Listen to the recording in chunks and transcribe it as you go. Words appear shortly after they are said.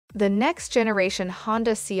The next-generation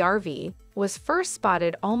Honda CR-V was first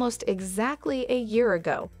spotted almost exactly a year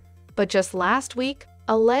ago, but just last week,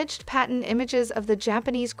 alleged patent images of the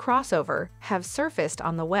Japanese crossover have surfaced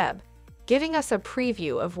on the web, giving us a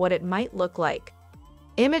preview of what it might look like.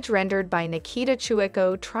 Image rendered by Nikita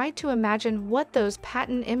Chueko tried to imagine what those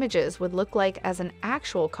patent images would look like as an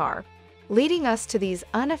actual car, leading us to these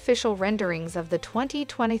unofficial renderings of the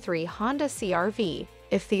 2023 Honda CR-V.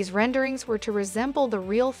 If these renderings were to resemble the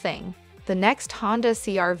real thing, the next Honda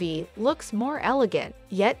CR-V looks more elegant,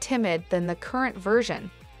 yet timid than the current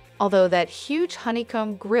version, although that huge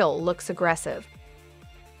honeycomb grille looks aggressive.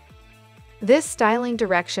 This styling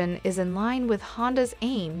direction is in line with Honda's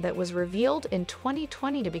aim that was revealed in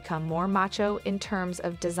 2020 to become more macho in terms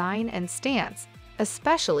of design and stance,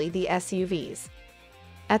 especially the SUVs.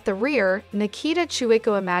 At the rear, Nikita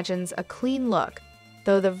Chueko imagines a clean look,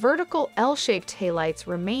 though the vertical L-shaped taillights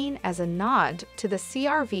remain as a nod to the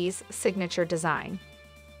CR-V's signature design.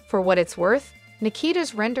 For what it's worth,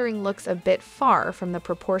 Nikita's rendering looks a bit far from the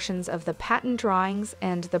proportions of the patent drawings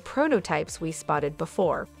and the prototypes we spotted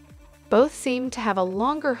before. Both seem to have a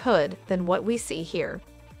longer hood than what we see here.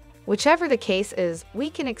 Whichever the case is, we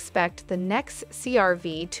can expect the next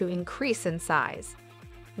CR-V to increase in size.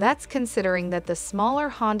 That's considering that the smaller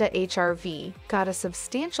Honda HR-V got a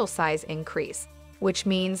substantial size increase, which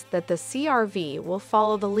means that the CR-V will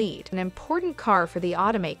follow the lead, an important car for the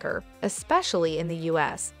automaker, especially in the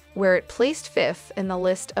US, where it placed fifth in the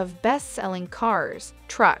list of best-selling cars,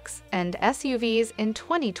 trucks, and SUVs in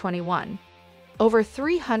 2021. Over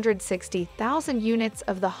 360,000 units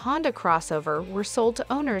of the Honda crossover were sold to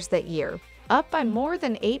owners that year, up by more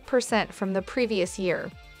than 8% from the previous year.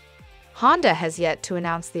 Honda has yet to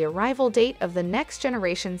announce the arrival date of the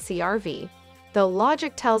next-generation CR-V, though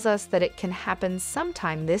logic tells us that it can happen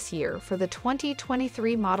sometime this year for the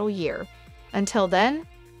 2023 model year. Until then,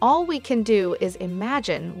 all we can do is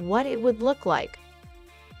imagine what it would look like.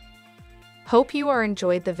 Hope you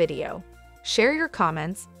enjoyed the video. Share your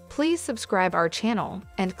comments, please subscribe our channel,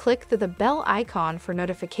 and click the bell icon for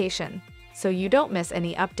notification so you don't miss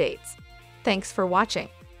any updates. Thanks for watching.